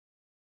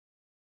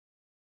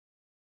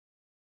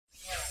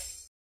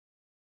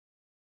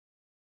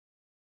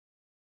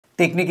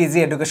Technique easy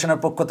এডুকেশনের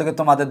পক্ষ থেকে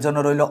তোমাদের জন্য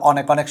রইল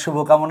অনেক অনেক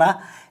শুভকামনা।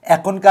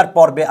 এখনকার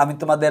পর্বে আমি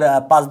তোমাদের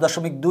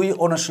 5.2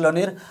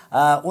 অনুশীলনীর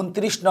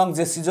 29 নং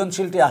যে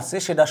সৃজনশীলটি আছে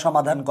সেটা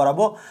সমাধান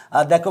করাবো।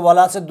 দেখো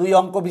বলা আছে 2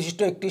 অঙ্ক বিশিষ্ট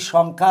একটি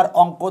সংখ্যার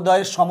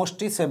অঙ্কদ্বয়ের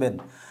সমষ্টি 7।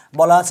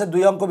 বলা আছে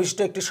 2 অঙ্ক বিশিষ্ট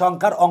একটি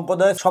সংখ্যার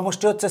অঙ্কদ্বয়ের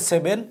সমষ্টি হচ্ছে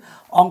 7।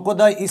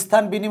 অঙ্কদ্বয়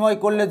স্থান বিনিময়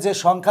করলে যে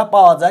সংখ্যা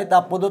পাওয়া যায় তা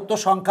প্রদত্ত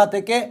সংখ্যা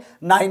থেকে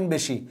 9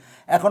 বেশি।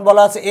 এখন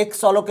বলা আছে x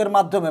চলকের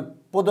মাধ্যমে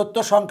প্রদত্ত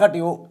সংখ্যাটি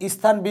ও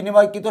স্থান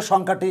বিনিময়কৃত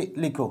সংখ্যাটি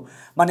লিখো।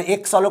 মানে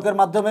x চলকের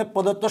মাধ্যমে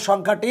প্রদত্ত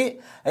সংখ্যাটি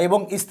এবং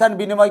স্থান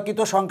বিনিময়কৃত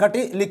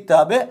সংখ্যাটি লিখতে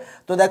হবে।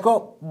 তো দেখো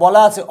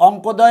বলা আছে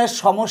অঙ্কদ্বয়ের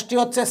সমষ্টি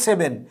হচ্ছে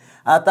 7।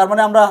 তার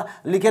মানে আমরা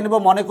লিখে নেব,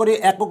 মনে করি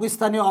একক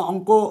স্থানীয়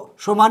অঙ্ক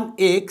সমান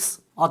x,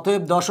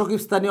 অতএব দশক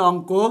স্থানীয়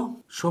অঙ্ক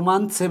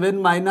সমান 7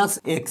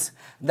 - x।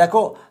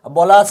 দেখো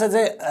বলা আছে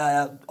যে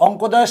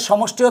অঙ্কদ্বয়ের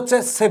সমষ্টি হচ্ছে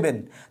 7,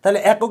 তাহলে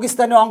একক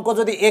স্থানীয় অঙ্ক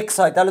যদি x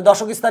হয় তাহলে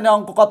দশক স্থানীয়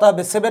অঙ্ক কত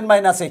হবে? 7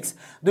 - x।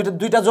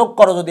 দুইটা যোগ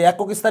করো, যদি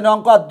একক স্থানীয়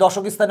অঙ্ক আর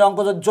দশক স্থানীয় অঙ্ক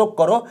যদি যোগ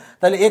করো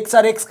তাহলে x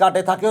আর x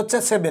কাটে থাকে হচ্ছে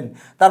 7।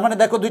 তার মানে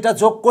দেখো দুইটা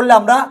যোগ করলে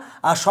আমরা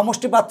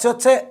সমষ্টি পাচ্ছি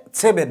হচ্ছে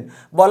 7।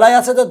 বলাই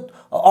আছে যে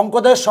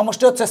অঙ্কদ্বয়ের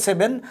সমষ্টি হচ্ছে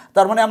 7,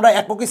 তার মানে আমরা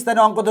একক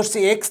স্থানীয় অঙ্ক ধরছি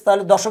x,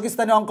 তাহলে দশক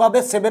স্থানীয় অঙ্ক হবে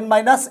 7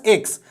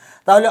 - x।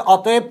 তাহলে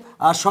অতএব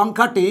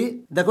সংখ্যাটি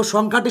দেখো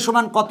সংখ্যাটি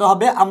সমান কত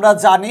হবে? আমরা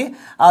জানি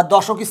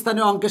দশক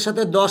স্থানীয় অঙ্কের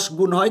সাথে 10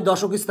 গুণ হয়।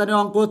 দশক স্থানীয়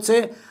অঙ্ক হচ্ছে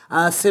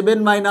 7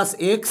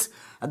 - x,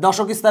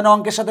 দশক স্থানীয়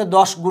অঙ্কের সাথে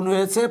 10 গুণ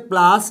হয়েছে,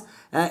 প্লাস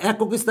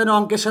একক স্থানীয়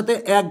অঙ্কের সাথে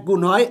 1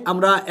 গুণ হয়।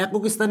 আমরা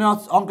একক স্থানীয়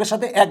অঙ্কের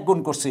সাথে 1 গুণ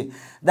করছি।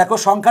 দেখো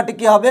সংখ্যাটি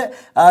কি হবে?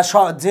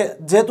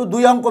 যেহেতু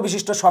 2 অঙ্ক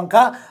বিশিষ্ট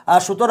সংখ্যা,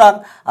 সুতরাং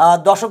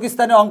দশক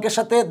স্থানীয় অঙ্কের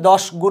সাথে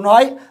 10 গুণ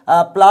হয়,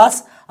 প্লাস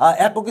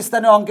একক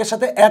স্থানীয় অঙ্কের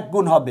সাথে 1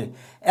 গুণ হবে।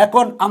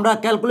 এখন আমরা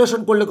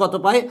ক্যালকুলেশন করলে কত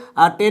পাই?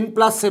 10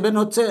 + 7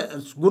 হচ্ছে,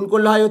 গুণ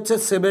করলে হয় হচ্ছে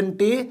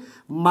 70,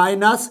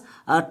 মাইনাস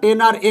 10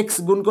 আর x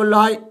গুণ করলে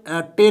হয়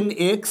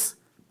 10x,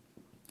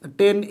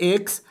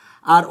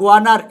 আর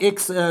 1 আর x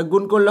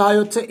গুণ করলে হয়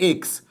হচ্ছে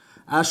x,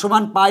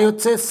 সমান পাই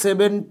হচ্ছে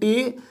 70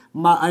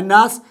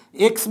 মাইনাস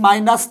x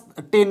মাইনাস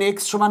 10x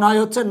সমান হয়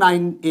হচ্ছে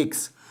 9x।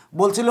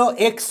 বলছিল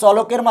x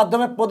চলকের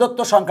মাধ্যমে প্রদত্ত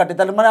সংখ্যাটি,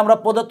 তাহলে মানে আমরা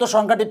প্রদত্ত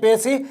সংখ্যাটি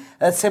পেয়েছি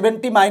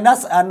 70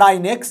 -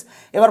 9x।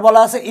 এবার বলা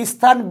আছে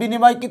স্থান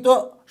বিনিময়কৃত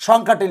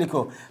সংখ্যাটি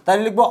লিখো,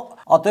 তাহলে লিখবো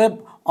অতএব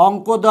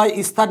অঙ্কদ্বয়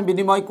স্থান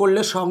বিনিময়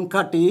করলে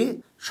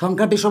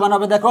সংখ্যাটি সমান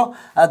হবে। দেখো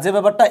যে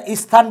ব্যাপারটা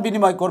স্থান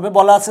বিনিময় করবে,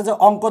 বলা আছে যে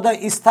অঙ্কদ্বয়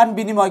স্থান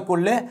বিনিময়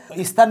করলে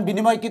স্থান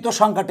বিনিময়কৃত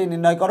সংখ্যাটি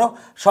নির্ণয় করো,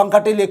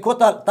 সংখ্যাটি লেখো।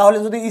 তাহলে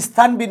যদি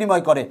স্থান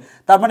বিনিময় করে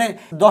তার মানে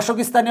দশক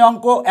স্থানীয়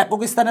অঙ্ক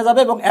একক স্থানে যাবে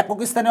এবং একক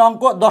স্থানীয়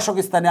অঙ্ক দশক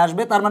স্থানে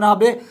আসবে। তার মানে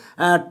হবে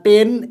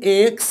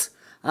 10x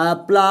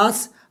প্লাস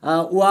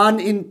 1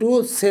 ×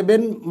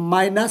 7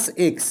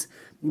 - x।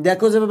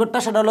 দেখো যে ব্যাপারটা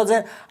সেটা হলো যে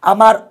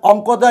আমার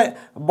অঙ্কদ্বয়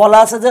বলা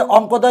আছে যে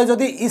অঙ্কদ্বয়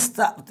যদি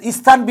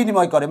স্থান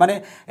বিনিময় করে, মানে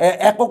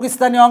একক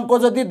স্থানীয় অঙ্ক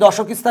যদি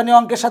দশক স্থানীয়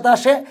অঙ্কের সাথে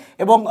আসে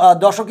এবং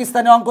দশক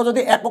স্থানীয় অঙ্ক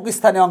যদি একক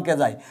স্থানীয় অঙ্কে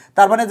যায়,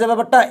 তার মানে যে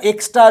ব্যাপারটা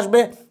এক্সটা আসবে,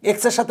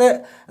 এক্সের সাথে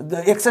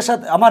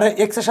আমার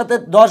এক্সের সাথে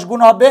 10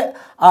 গুণ হবে,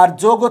 আর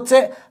যোগ হচ্ছে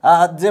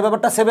যে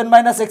ব্যাপারটা 7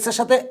 - x এর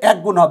সাথে 1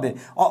 গুণ হবে।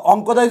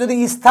 অঙ্কদ্বয় যদি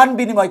স্থান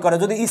বিনিময় করে,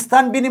 যদি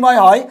স্থান বিনিময়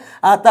হয়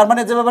তার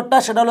মানে যে ব্যাপারটা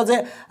সেটা হলো যে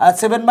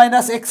 7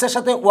 - x এর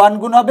সাথে 1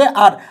 গুণ হবে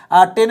আর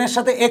 10 এর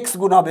সাথে x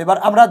গুণ হবে। এবার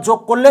আমরা যোগ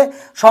করলে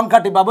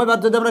সংখ্যাটি পাবো।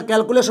 এবার যদি আমরা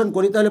ক্যালকুলেশন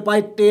করি তাহলে পাই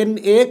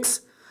 10x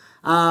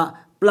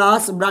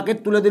প্লাস ব্র্যাকেট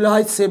তুলে দিলে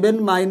হয় 7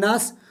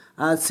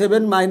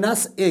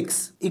 - x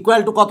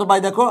ইকুয়াল টু কত পাই?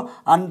 দেখো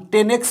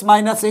 10x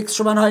 - x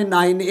সমান হয়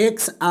 9x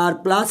আর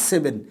প্লাস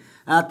 7।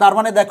 তার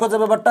মানে দেখো যে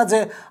ব্যাপারটা যে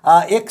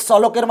x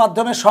চলকের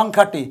মাধ্যমে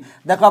সংখ্যাটি,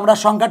 দেখো আমরা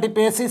সংখ্যাটি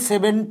পেয়েছি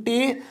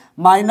 70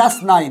 -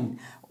 9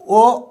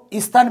 ও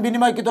স্থান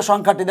বিনিময়কৃত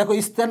সংখ্যাটি, দেখো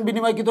স্থান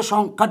বিনিময়কৃত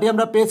সংখ্যাটি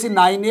আমরা পেয়েছি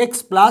 9x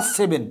প্লাস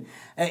 7।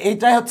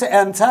 এইটাই হচ্ছে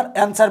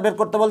অ্যান্সার বের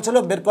করতে বলছিল,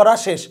 বের করা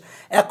শেষ।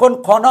 এখন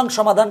খ নং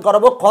সমাধান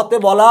করাবো। খতে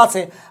বলা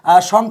আছে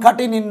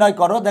সংখ্যাটি নির্ণয়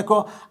করো। দেখো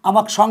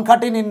আমাকে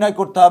সংখ্যাটি নির্ণয়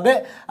করতে হবে।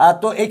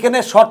 তো এখানে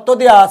শর্ত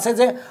দেওয়া আছে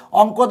যে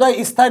অঙ্কদ্বয়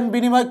স্থান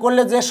বিনিময়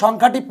করলে যে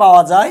সংখ্যাটি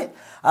পাওয়া যায়,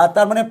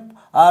 তার মানে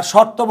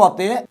শর্ত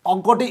মতে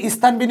অঙ্কটি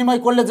স্থান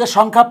বিনিময় করলে যে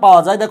সংখ্যা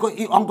পাওয়া যায়, দেখো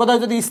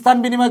অঙ্কদ্বয় যদি স্থান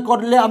বিনিময়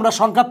করলে আমরা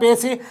সংখ্যা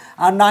পেয়েছি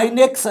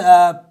 9x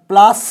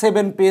প্লাস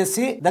 7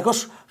 পেয়েছি। দেখো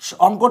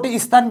অঙ্কটি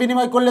স্থান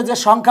বিনিময় করলে যে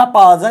সংখ্যা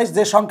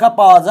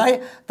পাওয়া যায়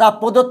তা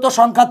প্রদত্ত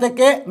সংখ্যা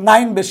থেকে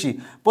 9 বেশি।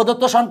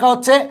 প্রদত্ত সংখ্যা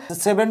হচ্ছে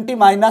 70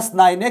 -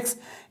 9x,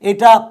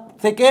 এটা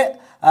থেকে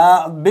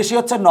বেশি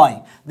হচ্ছে 9।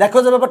 দেখো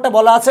যে ব্যাপারটা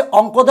বলা আছে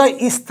অঙ্কদ্বয়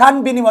স্থান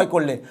বিনিময়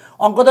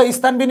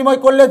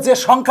করলে যে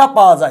সংখ্যা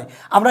পাওয়া যায়,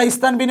 আমরা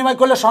স্থান বিনিময়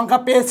করলে সংখ্যা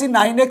পেয়েছি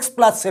 9x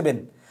প্লাস 7,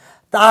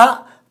 তা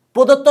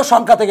প্রদত্ত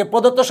সংখ্যা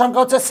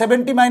হচ্ছে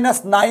 70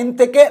 - 9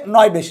 থেকে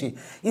 9 বেশি।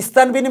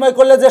 স্থান বিনিময়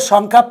করলে যে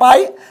সংখ্যা পাই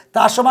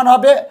তা সমান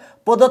হবে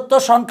প্রদত্ত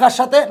সংখ্যার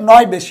সাথে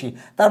 9 বেশি।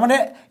 তার মানে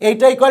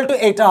এইটা ইকুয়াল টু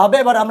এইটা হবে।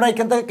 এবার আমরা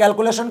এখান থেকে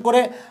ক্যালকুলেশন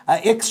করে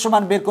x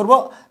সমান বের করব।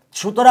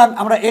 সুতরাং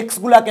আমরা x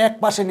গুলাকে এক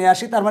পাশে নিয়ে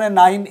আসি, তার মানে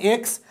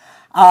 9x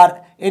আর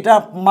এটা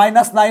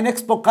 -9x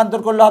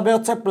পক্ষান্তর করলে হবে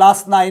হচ্ছে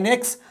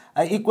 +9x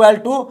ইকুয়াল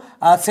টু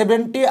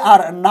 70 আর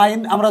 9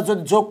 আমরা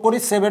যদি যোগ করি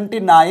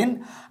 79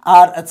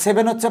 আর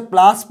 7 হচ্ছে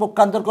প্লাস,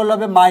 পক্ষান্তর করলে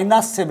হবে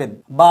 -7,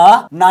 বা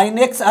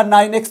 9x আর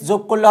 9x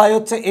যোগ করলে হয়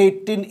হচ্ছে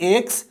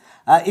 18x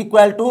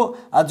ইকুয়াল টু,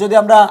 যদি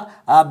আমরা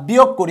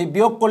বিয়োগ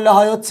করলে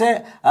হয় হচ্ছে,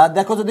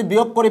 দেখো যদি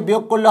বিয়োগ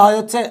করলে হয়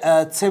হচ্ছে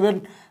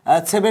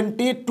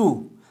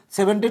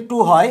 72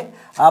 হয়,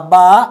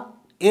 বা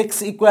x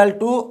ইকুয়াল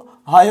টু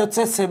হয়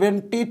হচ্ছে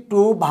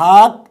 72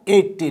 ভাগ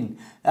 18,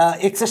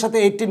 এক্সের সাথে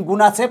 18 গুণ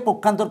আছে,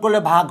 পক্ষান্তর করলে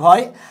ভাগ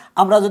হয়।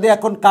 আমরা যদি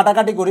এখন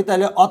কাটাকাটি করি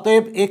তাহলে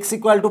অতএব x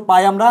ইকুয়াল টু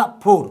পাই আমরা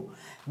 4।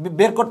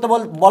 বের করতে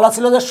বলা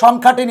ছিল যে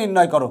সংখ্যাটি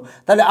নির্ণয় করো,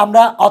 তাহলে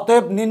আমরা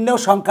অতএব নির্ণয়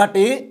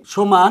সংখ্যাটি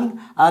সমান,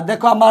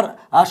 দেখো আমার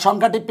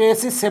সংখ্যাটি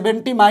পেয়েছি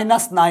 70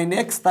 -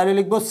 9x, তাহলে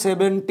লিখবো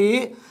 70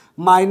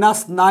 -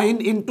 9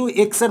 ইন্টু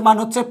x এর মান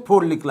হচ্ছে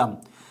 4 লিখলাম।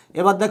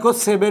 এবার দেখো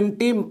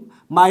 70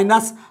 -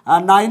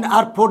 9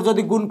 আর 4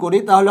 যদি গুণ করি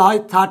তাহলে হয়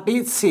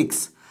 36,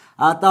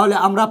 তাহলে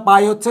আমরা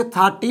পাই হচ্ছে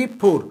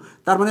 34,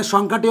 তার মানে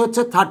সংখ্যাটি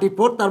হচ্ছে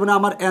 34, তার মানে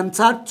আমার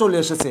অ্যান্সার চলে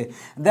এসেছে।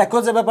 দেখো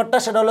যে ব্যাপারটা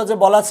সেটা হলো যে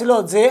বলা ছিল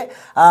যে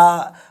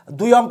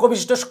 2 অঙ্ক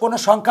বিশিষ্ট কোনো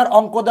সংখ্যার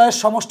অঙ্কদ্বয়ের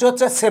সমষ্টি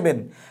হচ্ছে 7,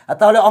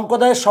 তাহলে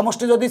অঙ্কদ্বয়ের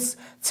সমষ্টি যদি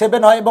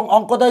 7 হয় এবং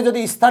অঙ্কদ্বয় যদি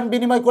স্থান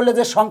বিনিময় করলে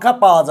যে সংখ্যা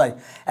পাওয়া যায়,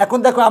 এখন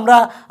দেখো আমরা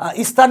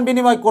স্থান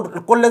বিনিময়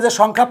করলে যে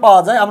সংখ্যা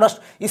পাওয়া যায়, আমরা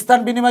স্থান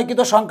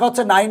বিনিময়কৃত সংখ্যা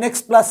হচ্ছে 9x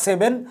 +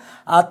 7,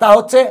 তা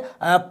হচ্ছে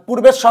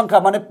পূর্বের সংখ্যা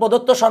মানে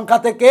প্রদত্ত সংখ্যা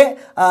থেকে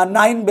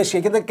 9 বেশি,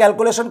 এক্ষেত্রে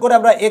ক্যালকুলেশন করে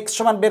আমরা x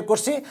সমান বের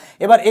করছি।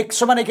 এবার x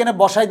সমান এখানে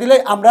বসাই দিলে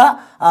আমরা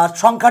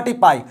সংখ্যাটি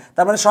পাই,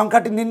 তার মানে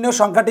সংখ্যাটি নির্ণয়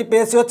সংখ্যাটি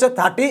পেয়েছি হচ্ছে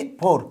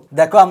 34।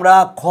 দেখো আমরা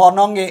খ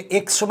নঙ্গে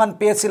x সমান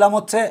পেয়েছিলাম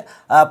হচ্ছে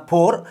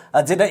 4,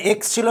 যেটা x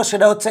ছিল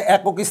সেটা হচ্ছে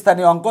একক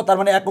স্থানীয় অঙ্ক, তার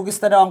মানে একক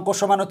স্থানীয় অঙ্ক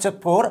সমান হচ্ছে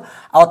 4।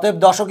 অতএব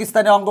দশক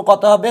স্থানীয় অঙ্ক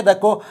কত হবে,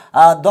 দেখো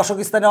দশক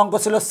স্থানীয় অঙ্ক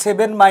ছিল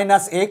 7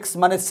 - x,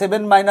 মানে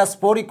 7 -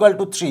 4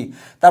 = 3,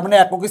 তার মানে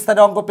একক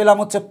স্থানীয় অঙ্ক পেলাম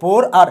হচ্ছে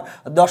 4 আর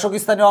দশক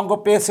স্থানীয় অঙ্ক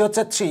পেয়েছি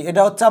হচ্ছে 3।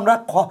 এটা হচ্ছে আমরা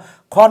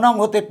খ নং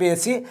হতে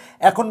পেয়েছি।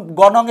 এখন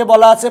গ নঙ্গে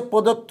বলা আছে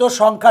প্রদত্ত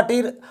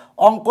সংখ্যাটির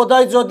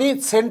অঙ্কদ্বয় যদি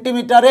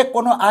সেন্টিমিটারে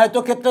কোনো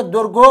আয়তক্ষেত্রের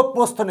দৈর্ঘ্য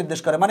প্রস্থ নির্দেশ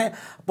করে, মানে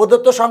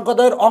প্রদত্ত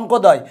সংখ্যাদ্বয়ের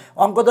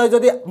অঙ্কদ্বয়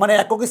যদি মানে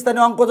একক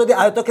স্থানীয় অঙ্ক যদি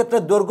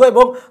আয়তক্ষেত্রের দৈর্ঘ্য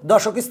এবং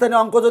দশক স্থানীয়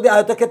অঙ্ক যদি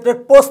আয়তক্ষেত্রের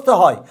প্রস্থ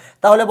হয়,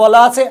 তাহলে বলা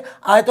আছে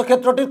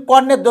আয়তক্ষেত্রটির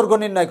কর্ণের দৈর্ঘ্য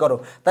নির্ণয় করো।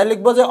 তাই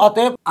লিখবো যে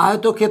অতএব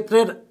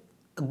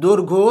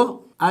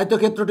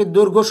আয়তক্ষেত্রটির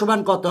দৈর্ঘ্য সমান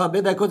কত হবে,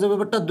 দেখো যে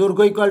ব্যাপারটা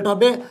দৈর্ঘ্য ইকুয়াল টু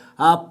হবে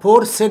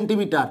 4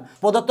 সেন্টিমিটার।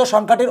 প্রদত্ত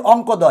সংখ্যাটির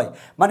অঙ্কদ্বয়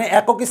মানে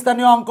একক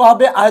স্থানীয় অঙ্ক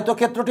হবে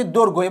আয়তক্ষেত্রটির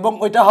দৈর্ঘ্য এবং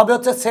ওইটা হবে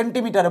হচ্ছে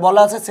সেন্টিমিটারে,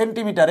 বলা আছে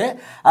সেন্টিমিটারে,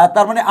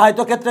 তার মানে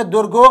আয়তক্ষেত্রের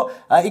দৈর্ঘ্য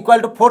ইকুয়াল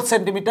টু 4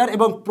 সেন্টিমিটার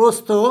এবং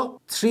প্রস্থ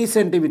 3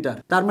 সেন্টিমিটার।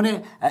 তার মানে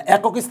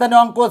একক স্থানীয়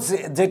অঙ্ক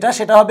যেটা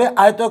সেটা হবে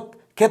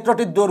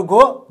ক্ষেত্রটির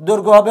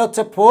দৈর্ঘ্য হবে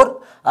হচ্ছে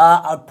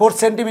 4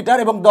 সেন্টিমিটার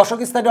এবং দশক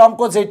স্থানীয়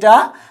অঙ্ক যেটা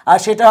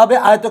সেটা হবে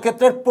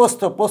আয়তক্ষেত্রের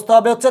প্রস্থ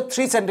হবে হচ্ছে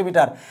 3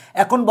 সেন্টিমিটার।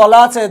 এখন বলা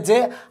আছে যে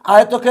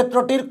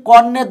আয়তক্ষেত্রটির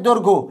কর্ণের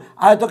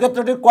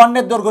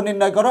দৈর্ঘ্য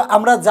নির্ণয় করো।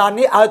 আমরা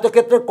জানি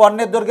আয়তক্ষেত্রের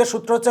কর্ণের দৈর্ঘ্যের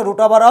সূত্র হচ্ছে √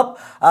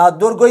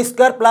 দৈর্ঘ্য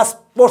স্কয়ার প্লাস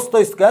প্রস্থ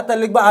স্কয়ার।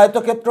 তাহলে লিখবো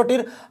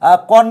আয়তক্ষেত্রটির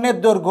কর্ণের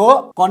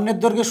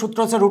দৈর্ঘ্যের সূত্র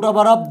হচ্ছে √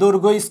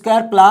 দৈর্ঘ্য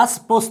স্কয়ার প্লাস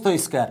প্রস্থ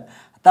স্কয়ার।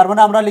 তার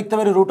মানে আমরা লিখতে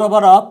পারি √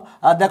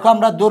 দেখো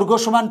আমরা দৈর্ঘ্য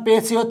সমান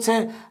পেয়েছি হচ্ছে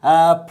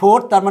 4,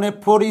 তার মানে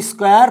 4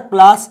 স্কয়ার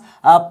প্লাস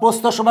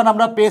প্রস্থ সমান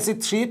আমরা পেয়েছি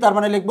 3, তার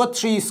মানে লিখবো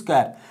 3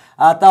 স্কয়ার।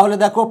 তাহলে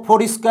দেখো 4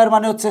 স্কয়ার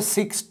মানে হচ্ছে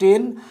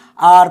 16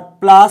 আর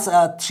প্লাস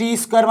 3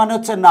 স্কয়ার মানে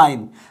হচ্ছে 9,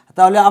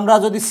 তাহলে আমরা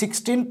যদি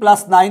 16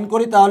 + 9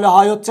 করি তাহলে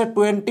হয় হচ্ছে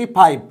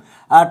 25,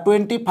 আর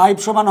 25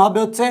 সমান হবে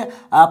হচ্ছে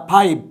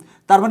 5,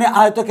 তার মানে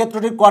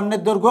আয়তক্ষেত্রটির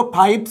কর্ণের দৈর্ঘ্য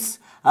 5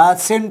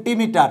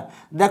 সেন্টিমিটার।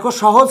 দেখো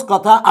সহজ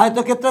কথা,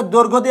 আয়তক্ষেত্রের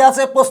দৈর্ঘ্য দেওয়া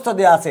আছে, প্রস্থ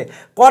দেওয়া আছে,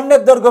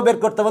 কর্ণের দৈর্ঘ্য বের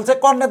করতে বলছে।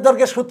 কর্ণের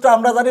দৈর্ঘ্যের সূত্র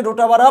আমরা জানি √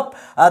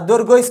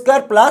 দৈর্ঘ্য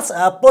স্কয়ার প্লাস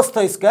প্রস্থ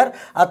স্কয়ার,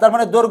 আর তার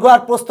মানে দৈর্ঘ্য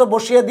আর প্রস্থ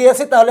বসিয়ে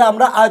দিয়েছি, তাহলে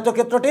আমরা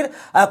আয়তক্ষেত্রটির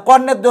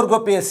কর্ণের দৈর্ঘ্য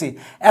পেয়েছি।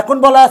 এখন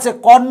বলা আছে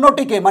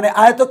কর্ণটিকে মানে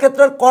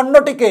আয়তক্ষেত্রের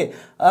কর্ণটিকে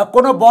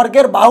কোনো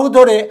বর্গের বাহু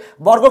ধরে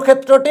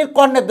বর্গক্ষেত্রটির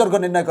কর্ণের দৈর্ঘ্য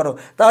নির্ণয় করো।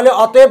 তাহলে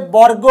অতএব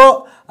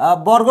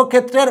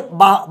বর্গক্ষেত্রের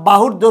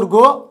বাহুর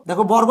দৈর্ঘ্য,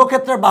 দেখো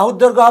বর্গক্ষেত্রের বাহুর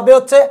দৈর্ঘ্য হবে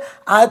হচ্ছে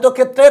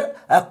আয়তক্ষেত্রের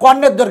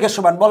কর্ণের দৈর্ঘ্যের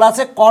সমান। বলা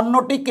আছে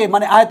কর্ণটিকে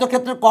মানে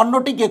আয়তক্ষেত্রের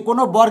কর্ণটিকে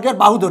কোনো বর্গের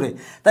বাহু ধরে,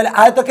 তাহলে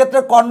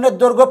আয়তক্ষেত্রের কর্ণের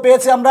দৈর্ঘ্য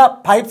পেয়েছি আমরা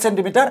 5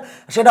 সেন্টিমিটার,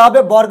 সেটা হবে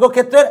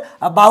বর্গক্ষেত্রের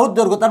বাহুর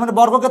দৈর্ঘ্য, তার মানে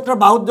বর্গক্ষেত্রের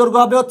বাহুর দৈর্ঘ্য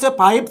হবে হচ্ছে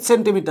 5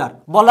 সেন্টিমিটার।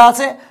 বলা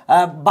আছে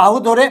বাহু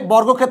ধরে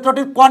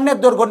বর্গক্ষেত্রটির কর্ণের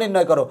দৈর্ঘ্য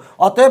নির্ণয় করো।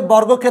 অতএব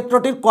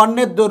বর্গক্ষেত্রটির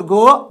কর্ণের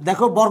দৈর্ঘ্য,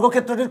 দেখো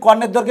বর্গক্ষেত্রটির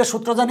কর্ণের দৈর্ঘ্যের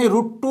সূত্র জানি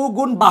 √2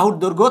 গুণ বাহুর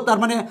দৈর্ঘ্য, তার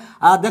মানে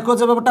দেখো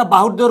যে ব্যাপারটা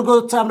বাহুর দৈর্ঘ্য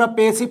হচ্ছে আমরা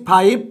পেয়েছি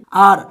 5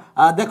 আর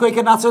দেখো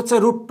এখানে আছে হচ্ছে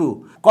 √2।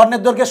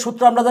 কর্ণের দৈর্ঘ্যের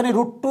সূত্র আমরা জানি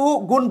 √2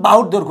 গুণ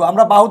বাহুর দৈর্ঘ্য,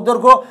 আমরা বাহুর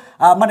দৈর্ঘ্য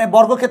মানে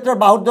বর্গক্ষেত্রের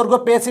বাহুর দৈর্ঘ্য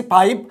পেয়েছি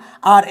 5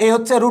 আর এ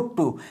হচ্ছে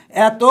 √2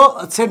 এত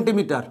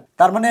সেন্টিমিটার।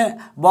 তার মানে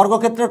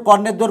বর্গক্ষেত্রের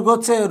কর্ণের দৈর্ঘ্য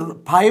হচ্ছে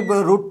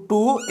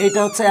 5√2, এটা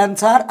হচ্ছে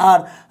অ্যান্সার, আর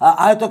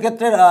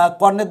আয়তক্ষেত্রের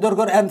কর্ণের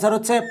দৈর্ঘ্যের অ্যান্সার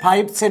হচ্ছে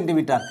 5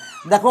 সেন্টিমিটার।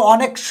 দেখো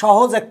অনেক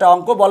সহজ একটা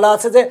অঙ্ক। বলা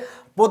আছে যে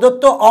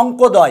প্রদত্ত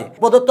অঙ্কদ্বয়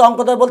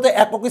বলতে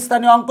একক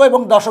স্থানীয় অঙ্ক এবং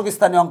দশক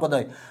স্থানীয়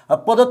অঙ্কদ্বয়।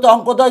 প্রদত্ত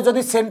অঙ্কদ্বয়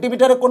যদি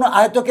সেন্টিমিটারে কোনো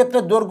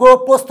আয়তক্ষেত্রের দৈর্ঘ্য ও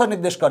প্রস্থ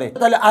নির্দেশ করে,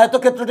 তাহলে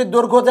আয়তক্ষেত্রটির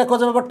দৈর্ঘ্য যে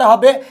খোঁজার ব্যাপারটা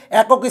হবে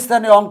একক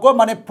স্থানীয় অঙ্ক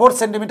মানে 4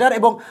 সেন্টিমিটার,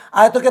 এবং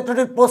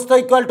আয়তক্ষেত্রটির প্রস্থ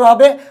ইকুয়াল টু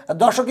হবে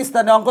দশক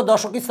স্থানীয় অঙ্ক।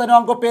 দশক স্থানীয়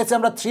অঙ্ক পেয়েছি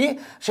আমরা 3,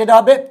 সেটা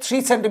হবে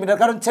 3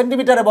 সেন্টিমিটার, কারণ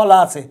সেন্টিমিটারে বলা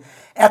আছে।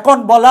 এখন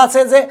বলা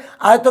আছে যে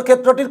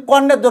আয়তক্ষেত্রটির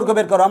কর্ণের দৈর্ঘ্য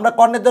বের করো। আমরা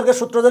কর্ণের দৈর্ঘ্যের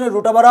সূত্র জানি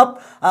 √অফ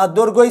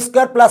দৈর্ঘ্য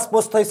স্কয়ার প্লাস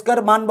প্রস্থ স্কয়ার,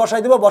 মান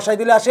বসাই দিব, বসাই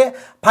দিলে আসে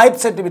 5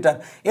 সেন্টিমিটার।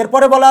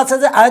 এরপরে বলা আছে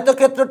যে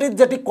আয়তক্ষেত্রটির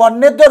যেটি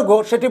কর্ণের দৈর্ঘ্য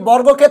সেটি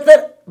বর্গক্ষেত্রের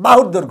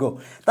বাহুর দৈর্ঘ্য,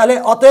 তাহলে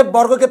অতএব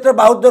বর্গক্ষেত্রের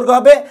বাহুর দৈর্ঘ্য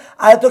হবে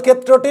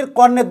আয়তক্ষেত্রটির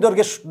কর্ণের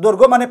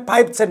দৈর্ঘ্য মানে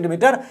 5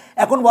 সেন্টিমিটার।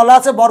 এখন বলা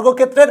আছে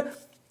বর্গক্ষেত্রের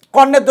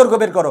কর্ণের দৈর্ঘ্য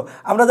বের করো।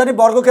 আমরা জানি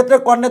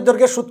বর্গক্ষেত্রের কর্ণের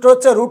দৈর্ঘ্যের সূত্র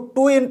হচ্ছে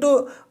 √2 ইন্টু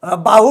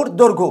বাহুর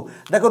দৈর্ঘ্য।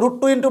 দেখো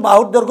 √2 ইন্টু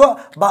বাহুর দৈর্ঘ্য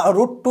বা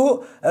 √2,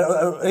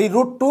 এই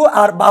 √2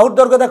 আর বাহুর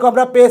দৈর্ঘ্য দেখো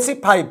আমরা পেয়েছি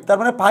 5, তার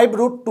মানে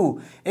 5√2,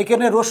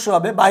 এখানে রস্য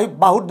হবে,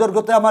 বাহুর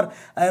দৈর্ঘ্যতে আমার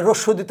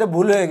রস্য দিতে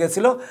ভুল হয়ে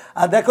গেছিলো।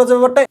 আর দেখো যে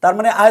ব্যাপারটা, তার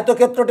মানে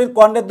আয়তক্ষেত্রটির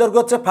কর্ণের দৈর্ঘ্য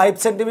হচ্ছে 5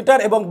 সেন্টিমিটার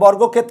এবং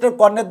বর্গক্ষেত্রের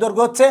কর্ণের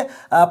দৈর্ঘ্য হচ্ছে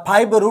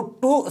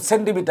 5√2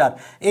 সেন্টিমিটার।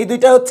 এই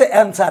দুইটা হচ্ছে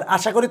অ্যান্সার।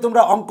 আশা করি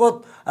তোমরা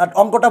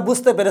অঙ্কটা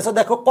বুঝতে পেরেছো।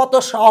 দেখো কত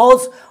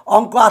সহজ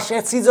অঙ্ক আসে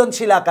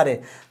সৃজনশীল আকারে।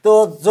 তো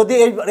যদি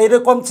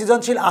এইরকম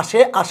সৃজনশীল আসে,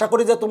 আশা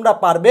করি যে তোমরা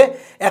পারবে।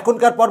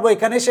 এখনকার পর্ব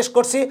এখানেই শেষ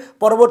করছি,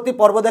 পরবর্তী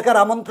পর্ব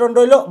দেখার আমন্ত্রণ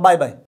রইল। Bye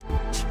bye.